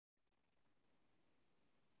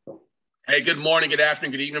Hey, good morning, good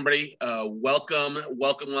afternoon, good evening, everybody.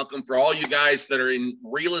 Welcome for all you guys that are in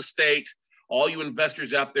real estate, all you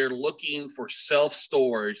investors out there looking for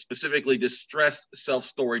self-storage, specifically distressed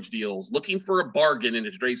self-storage deals, looking for a bargain in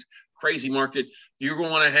today's crazy market. You're going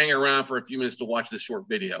to want to hang around for a few minutes to watch this short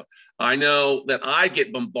video. I know that I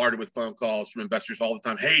get bombarded with phone calls from investors all the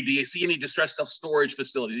time. Hey, do you see any distressed self-storage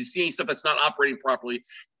facilities? Do you see any stuff that's not operating properly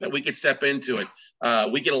that we could step into it?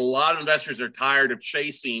 We get a lot of investors that are tired of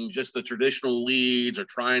chasing just the traditional leads or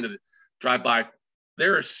trying to drive by.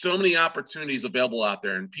 There are so many opportunities available out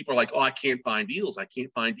there, and people are like, oh, I can't find deals. I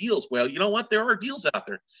can't find deals. Well, you know what? There are deals out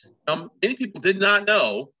there. Many people did not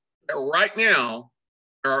know that right now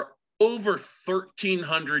there are over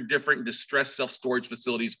 1,300 different distressed self-storage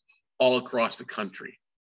facilities all across the country.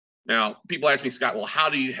 Now, people ask me, Scott, well, how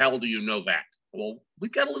do you know that? Well,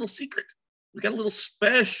 we've got a little secret. We've got a little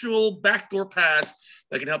special backdoor pass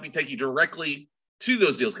that can help you take you directly to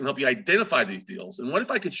those deals, can help you identify these deals. And what if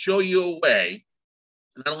I could show you a way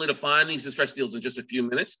not only to find these distressed deals in just a few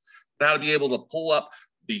minutes, but how to be able to pull up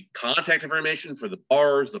the contact information for the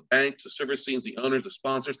borrowers, the banks, the servicings, the owners, the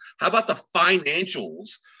sponsors. How about the financials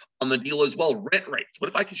on the deal as well, rent rates? What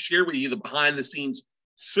if I could share with you the behind the scenes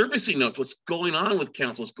servicing notes, what's going on with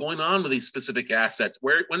counsel, what's going on with these specific assets,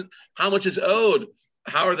 where, when, how much is owed,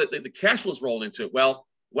 how are the cash flows rolling into it? Well,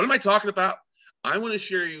 what am I talking about? I want to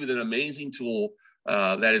share you with an amazing tool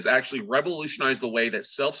that has actually revolutionized the way that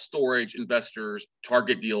self-storage investors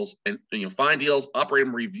target deals and find deals, operate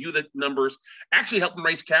them, review the numbers, actually help them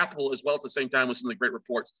raise capital as well at the same time with some of the great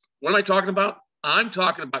reports. What am I talking about? I'm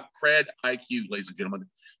talking about CRED-iQ, ladies and gentlemen.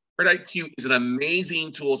 CRED-iQ is an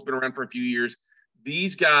amazing tool. It's been around for a few years.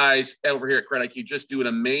 These guys over here at CRED-iQ just do an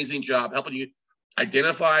amazing job helping you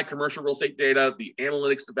identify commercial real estate data, the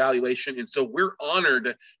analytics, the valuation. And so we're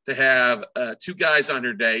honored to have two guys on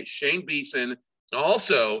here today, Shane Beeson,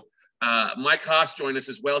 also Mike Haas join us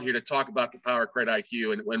as well here to talk about the power of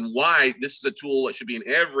CRED-iQ and why this is a tool that should be in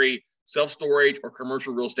every self-storage or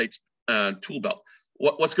commercial real estate tool belt.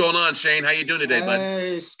 What's going on, Shane? How you doing today, bud?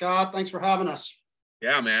 Hey, Scott. Thanks for having us.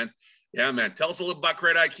 Yeah, man. Tell us a little about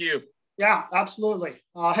CRED-iQ. Yeah, absolutely.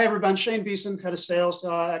 Hey, everyone. Shane Beeson, head of sales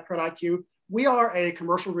at CRED-iQ. We are a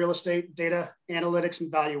commercial real estate data analytics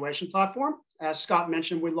and valuation platform. As Scott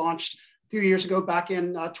mentioned, we launched a few years ago back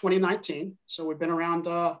in 2019. So we've been around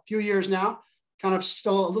a few years now, kind of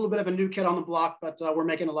still a little bit of a new kid on the block, but we're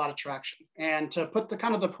making a lot of traction. And to put the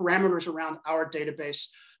kind of the parameters around our database,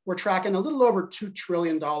 we're tracking a little over $2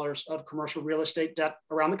 trillion of commercial real estate debt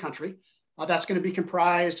around the country. That's going to be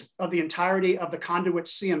comprised of the entirety of the conduit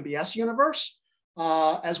CMBS universe,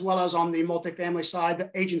 as well as on the multifamily side, the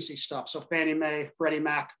agency stuff. So Fannie Mae, Freddie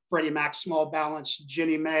Mac, small balance,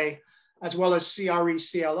 Ginnie Mae, as well as CRE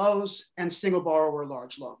CLOs and single borrower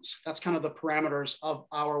large loans. That's kind of the parameters of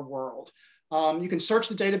our world. You can search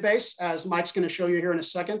the database, as Mike's going to show you here in a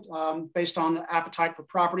second, based on appetite for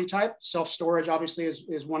property type. Self-storage obviously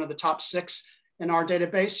is one of the top 6 in our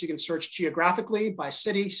database. You can search geographically by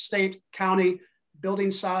city, state, county,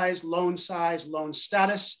 building size, loan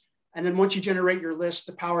status. And then once you generate your list,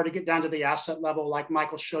 the power to get down to the asset level, like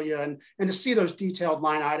Mike will show you, and to see those detailed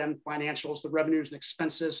line item financials, the revenues and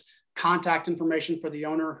expenses, contact information for the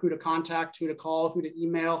owner, who to contact, who to call, who to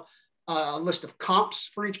email, a list of comps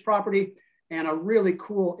for each property, and a really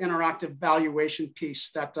cool interactive valuation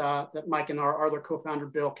piece that Mike and our other co-founder,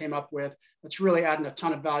 Bill, came up with. That's really adding a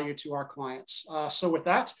ton of value to our clients. So with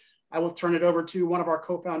that, I will turn it over to one of our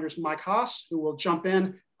co-founders, Mike Haas, who will jump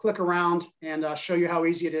in, click around, and show you how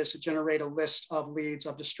easy it is to generate a list of leads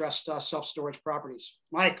of distressed self-storage properties.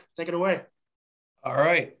 Mike, take it away. All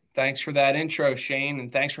right. Thanks for that intro, Shane,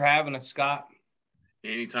 and thanks for having us, Scott.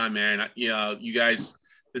 Anytime, man. You guys,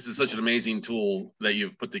 this is such an amazing tool that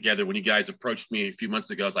you've put together. When you guys approached me a few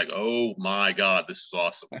months ago, I was like, oh my God, this is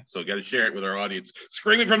awesome. So got to share it with our audience.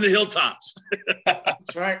 Screaming from the hilltops.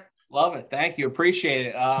 That's right. Love it. Thank you. Appreciate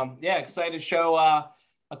it. Yeah, excited to show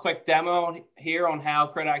a quick demo here on how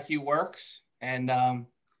CRED-iQ works. And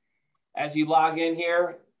as you log in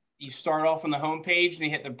here, you start off on the home page and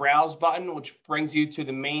you hit the browse button, which brings you to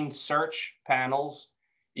the main search panels.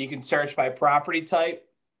 You can search by property type,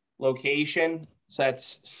 location. So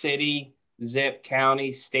that's city, zip,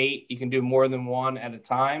 county, state. You can do more than one at a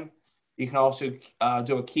time. You can also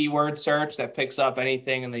do a keyword search that picks up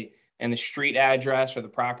anything in the street address or the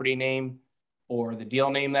property name or the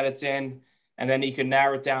deal name that it's in. And then you can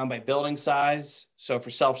narrow it down by building size. So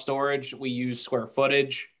for self-storage, we use square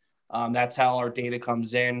footage. That's how our data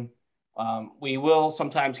comes in. We will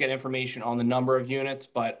sometimes get information on the number of units,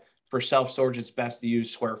 but for self-storage, it's best to use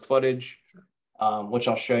square footage, which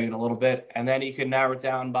I'll show you in a little bit. And then you can narrow it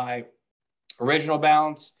down by original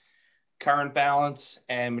balance, current balance,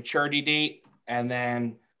 and maturity date. And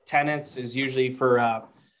then tenants is usually for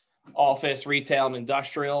office, retail, and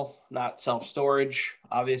industrial, not self-storage,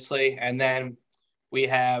 obviously. And then we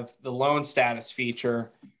have the loan status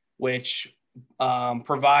feature, which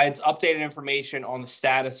provides updated information on the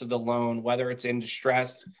status of the loan, whether it's in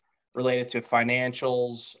distress related to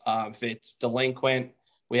financials, if it's delinquent.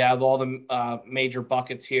 We have all the major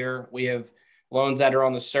buckets here. We have loans that are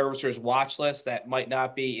on the servicer's watch list that might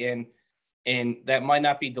not be that might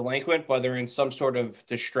not be delinquent, but they're in some sort of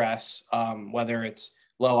distress, whether it's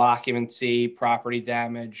low occupancy, property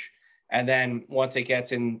damage. And then once it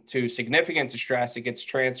gets into significant distress, it gets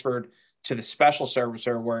transferred to the special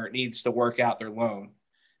servicer where it needs to work out their loan.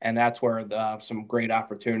 And that's where some great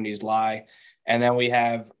opportunities lie. And then we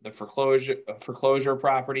have the foreclosure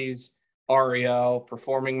properties, REO,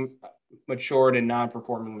 performing matured and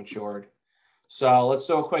non-performing matured. So let's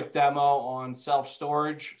do a quick demo on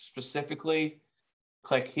self-storage specifically.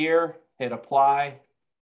 Click here, hit apply.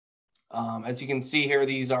 As you can see here,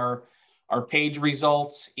 these are our page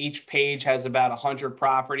results. Each page has about 100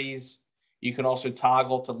 properties. You can also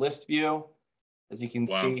toggle to list view. As you can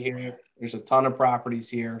see here, there's a ton of properties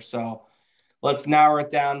here. So let's narrow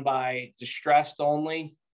it down by distressed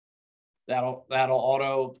only. That'll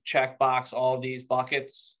auto check box all of these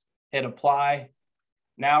buckets, hit apply.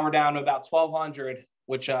 Now we're down to about 1,200,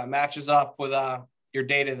 which matches up with your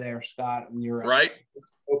data there, Scott, and your right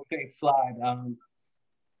opening slide.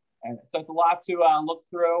 And so it's a lot to look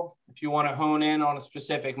through. If you want to hone in on a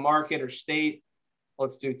specific market or state,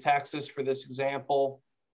 let's do Texas for this example.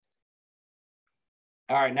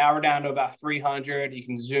 All right, now we're down to about 300. You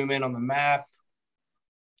can zoom in on the map,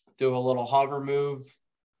 do a little hover move.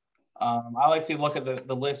 I like to look at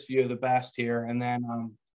the list view the best here. And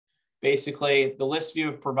then basically the list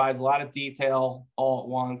view provides a lot of detail all at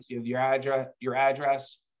once. You have your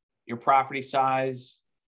address, your property size.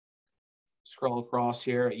 Scroll across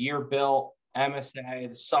here, year built, MSA,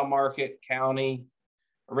 the submarket, county,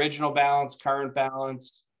 original balance, current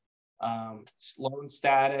balance, loan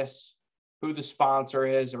status, who the sponsor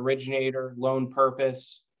is, originator, loan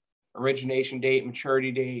purpose, origination date,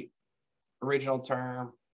 maturity date, original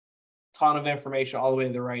term, ton of information all the way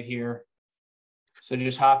to the right here. So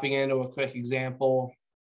just hopping into a quick example.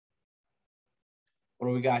 What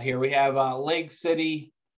do we got here? We have Lake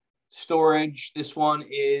City storage. This one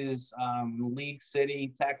is Lake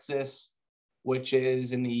City, Texas, which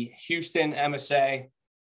is in the Houston MSA.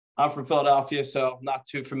 I'm from Philadelphia, so I'm not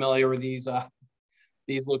too familiar with these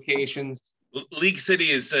locations. League City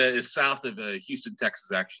is south of Houston,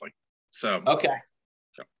 Texas, actually. So okay.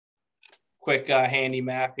 Quick handy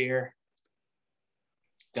map here.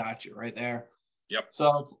 Got you right there. Yep. So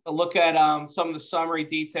let's look at some of the summary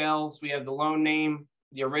details. We have the loan name,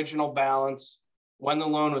 the original balance, when the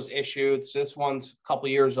loan was issued. So this one's a couple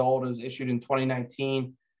years old. It was issued in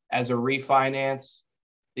 2019 as a refinance.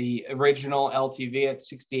 The original LTV at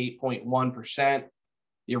 68.1%.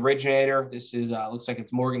 The originator, this is looks like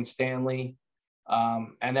it's Morgan Stanley.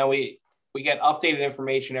 And then we get updated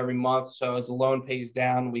information every month. So as the loan pays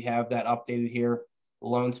down, we have that updated here. The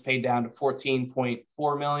loan's paid down to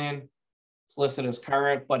 $14.4 million. It's listed as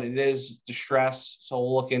current, but it is distress. So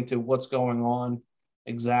we'll look into what's going on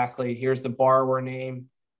exactly. Here's the borrower name.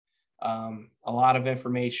 A lot of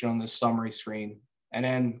information on this summary screen. And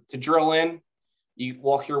then to drill in, you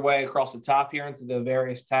walk your way across the top here into the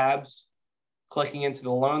various tabs. Clicking into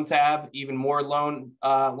the loan tab, even more loan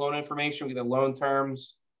information. We get the loan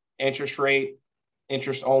terms, interest rate,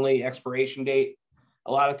 interest only, expiration date.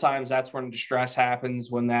 A lot of times that's when distress happens,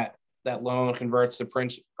 when that loan converts to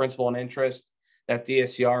principal and interest. That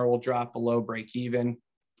DSCR will drop below break even.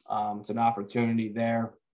 It's an opportunity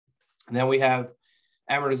there. And then we have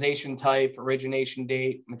amortization type, origination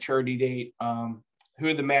date, maturity date,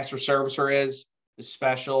 who the master servicer is, the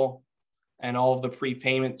special, and all of the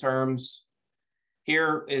prepayment terms.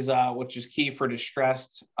 Here is which is key for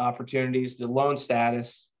distressed opportunities, the loan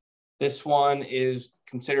status. This one is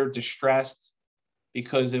considered distressed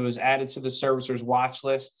because it was added to the servicer's watch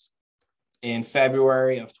list in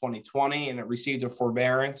February of 2020, and it received a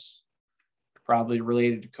forbearance, probably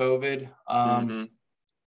related to COVID.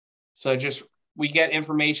 So just we get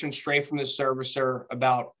information straight from the servicer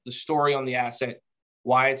about the story on the asset,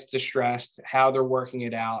 why it's distressed, how they're working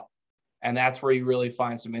it out, and that's where you really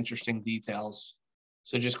find some interesting details.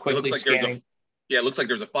 So just quickly scanning. It looks like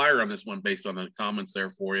there's a fire on this one based on the comments there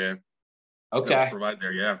for you. Okay. Provide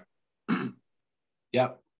there, yeah.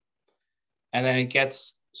 Yep. And then it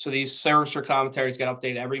gets, so these servicer commentaries get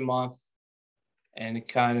updated every month, and it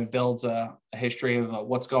kind of builds a history of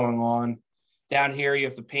what's going on. Down here, you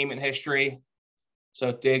have the payment history. So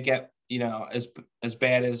it did get, you know, as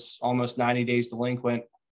bad as almost 90 days delinquent.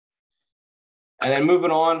 And then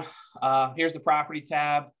moving on, here's the property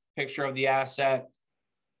tab, picture of the asset,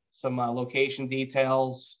 some location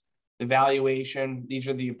details, the valuation. These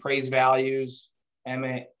are the appraised values,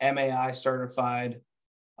 MAI certified,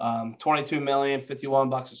 22 million, 51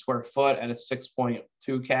 bucks a square foot at a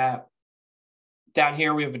 6.2 cap. Down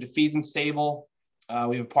here, we have a defeasance table.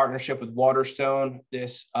 We have a partnership with Waterstone.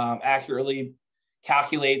 This accurately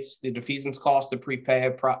calculates the defeasance cost to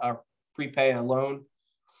prepay a loan.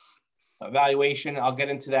 Valuation, I'll get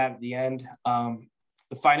into that at the end.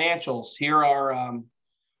 The financials, here are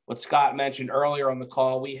what Scott mentioned earlier on the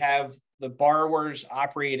call. We have the borrower's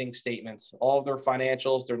operating statements, all of their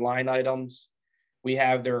financials, their line items. We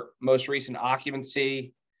have their most recent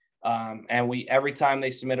occupancy. And every time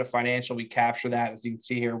they submit a financial, we capture that. As you can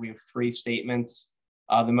see here, we have 3 statements.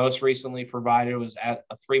 The most recently provided was a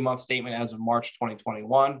 3-month statement as of March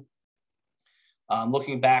 2021.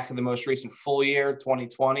 Looking back at the most recent full year,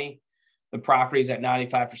 2020, the property is at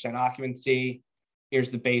 95% occupancy.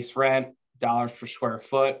 Here's the base rent, dollars per square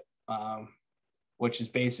foot, which is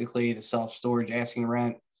basically the self-storage asking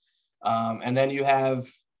rent. And then you have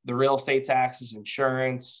the real estate taxes,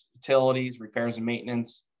 insurance, utilities, repairs and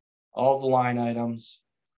maintenance, all the line items.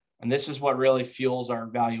 And this is what really fuels our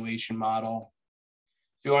valuation model.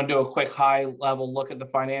 If you want to do a quick high-level look at the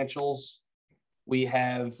financials, we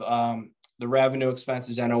have the revenue,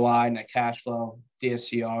 expenses, NOI, net cash flow,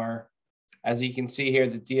 DSCR. As you can see here,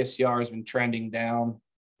 the DSCR has been trending down.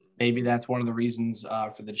 Maybe that's one of the reasons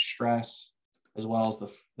for the distress, as well as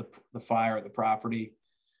the fire at the property.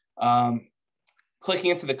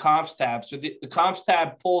 Clicking into the comps tab. So the comps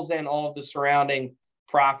tab pulls in all of the surrounding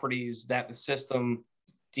properties that the system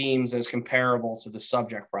deems as comparable to the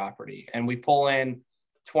subject property. And we pull in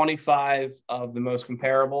 25 of the most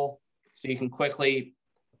comparable. So you can quickly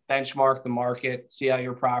benchmark the market, see how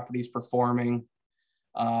your property is performing.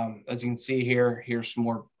 As you can see here, here's some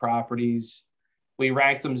more properties. We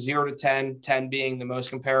rank them 0 to 10, 10 being the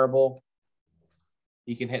most comparable.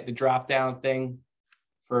 You can hit the drop down thing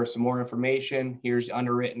for some more information. Here's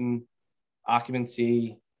underwritten,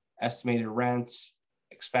 occupancy, estimated rents,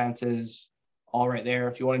 expenses, all right there.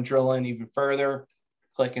 If you want to drill in even further,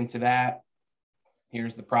 click into that.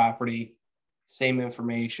 Here's the property, same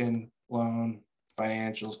information, loan,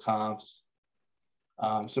 financials, comps.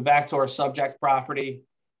 So back to our subject property.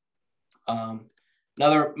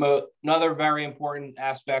 Another very important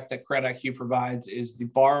aspect that CRED-iQ provides is the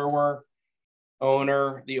borrower,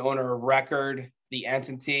 owner, the owner of record, the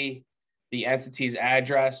entity's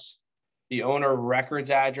address, the owner of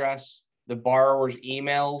record's address, the borrower's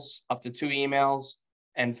emails, up to 2 emails,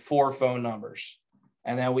 and 4 phone numbers.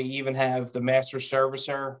 And then we even have the master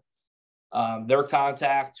servicer, their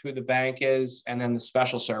contact, who the bank is, and then the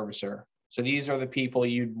special servicer. So these are the people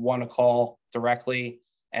you'd want to call directly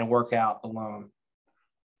and work out the loan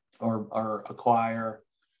or acquire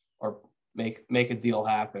or make a deal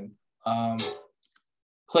happen.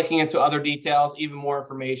 Clicking into other details, even more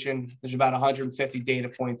information. There's about 150 data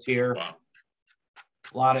points here. Wow.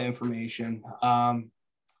 A lot of information. And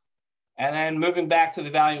then moving back to the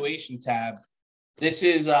valuation tab. This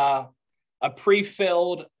is a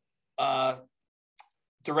pre-filled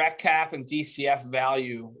direct cap and DCF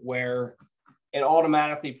value where it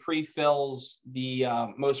automatically pre-fills the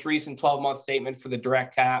most recent 12-month statement for the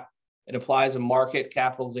direct cap. It applies a market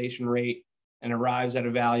capitalization rate and arrives at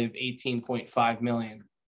a value of 18.5 million.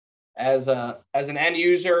 As an end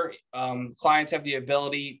user, clients have the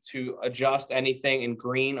ability to adjust anything in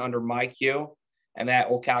green under MyQ, and that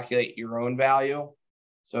will calculate your own value.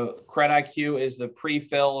 So CRED-iQ is the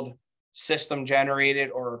pre-filled system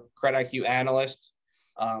generated or CRED-iQ analyst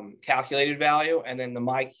calculated value, and then the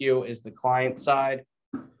MyQ is the client side.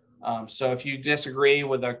 So if you disagree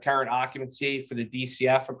with the current occupancy for the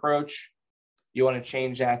DCF approach, you want to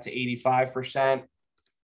change that to 85%.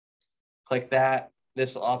 Click that.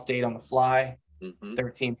 This will update on the fly.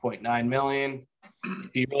 13.9 million.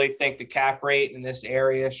 If you really think the cap rate in this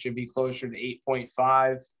area should be closer to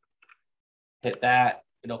 8.5, hit that.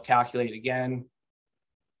 It'll calculate again.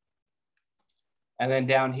 And then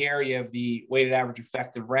down here, you have the weighted average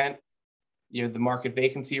effective rent. You have the market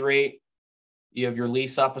vacancy rate. You have your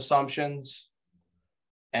lease up assumptions.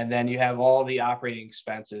 And then you have all the operating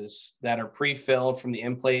expenses that are pre-filled from the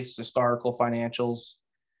in-place historical financials.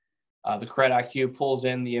 The CRED-iQ pulls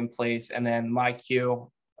in the in-place, and then MyQ,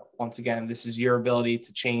 once again, this is your ability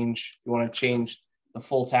to change. You want to change the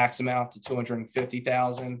full tax amount to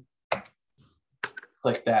 $250,000.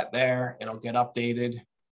 Click that there. It'll get updated.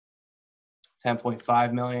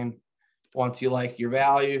 10.5 million. Once you like your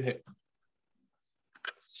value, hit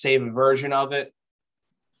save a version of it,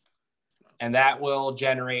 and that will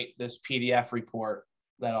generate this PDF report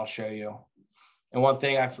that I'll show you. And one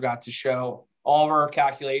thing I forgot to show, all of our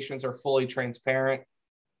calculations are fully transparent.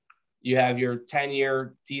 You have your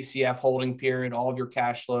 10-year DCF holding period, all of your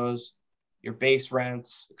cash flows, your base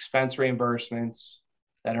rents, expense reimbursements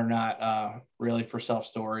that are not really for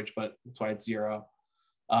self-storage, but that's why it's zero.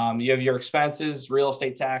 You have your expenses, real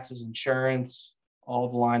estate taxes, insurance, all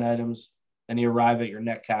of the line items, then you arrive at your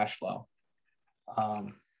net cash flow.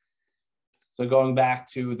 So going back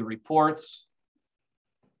to the reports,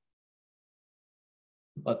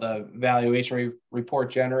 let the valuation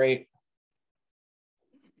report generate.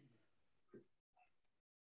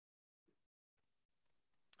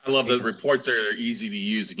 I love the reports there. They're easy to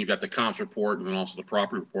use, and you've got the comps report and then also the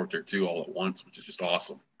property report there too, all at once, which is just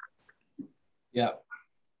awesome. Yeah.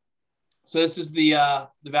 So this is the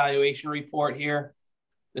valuation report here.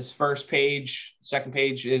 This first page, second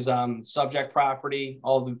page is subject property,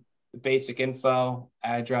 all the basic info,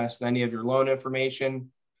 address. Then you have your loan information,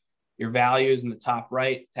 your values in the top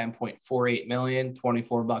right, 10.48 million,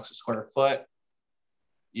 24 bucks a square foot.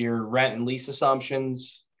 Your rent and lease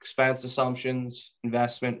assumptions, expense assumptions,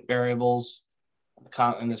 investment variables,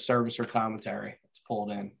 and the servicer commentary. It's pulled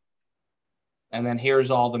in. And then here's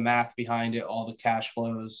all the math behind it, all the cash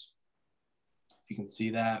flows, if you can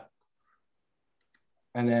see that.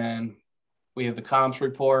 And then we have the comps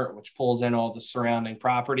report, which pulls in all the surrounding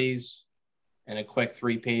properties and a quick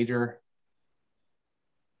 3-pager.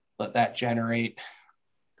 Let that generate.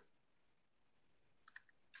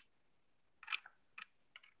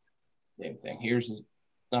 Same thing. Here's the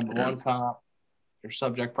number one comp, your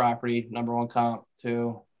subject property, number one comp,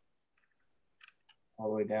 2, all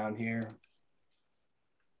the way down here.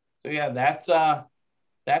 So yeah, that's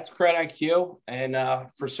CRED-iQ, and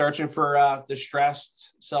for searching for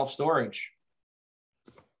distressed self-storage.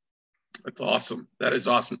 That's awesome. That is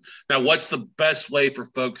awesome. Now, what's the best way for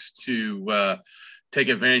folks to take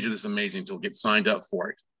advantage of this amazing tool, get signed up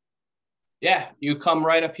for it? Yeah, you come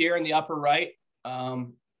right up here in the upper right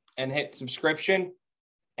and hit subscription.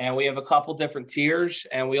 And we have a couple different tiers,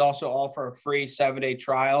 and we also offer a free 7-day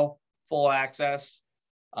trial, full access.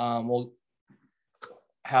 How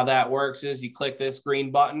that works is you click this green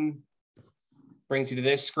button, brings you to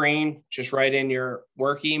this screen, just write in your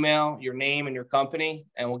work email, your name, and your company,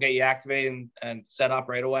 and we'll get you activated and set up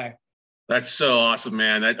right away. That's so awesome,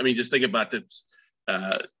 man. I mean, just think about this.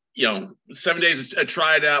 7 days,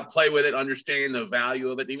 try it out, play with it, understand the value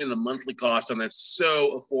of it, even the monthly cost on that's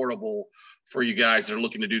so affordable for you guys that are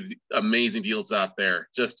looking to do amazing deals out there.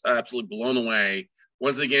 Just absolutely blown away.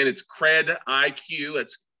 Once again, it's CRED-iQ.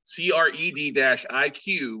 That's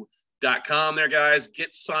CRED-iQ.com there, guys.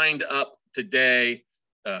 Get signed up today.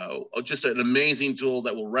 Just an amazing tool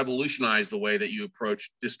that will revolutionize the way that you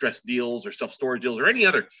approach distressed deals or self-storage deals or any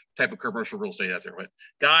other type of commercial real estate out there. But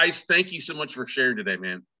guys, thank you so much for sharing today,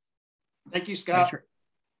 man. Thank you, Scott.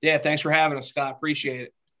 Thanks for having us, Scott. Appreciate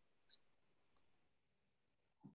it.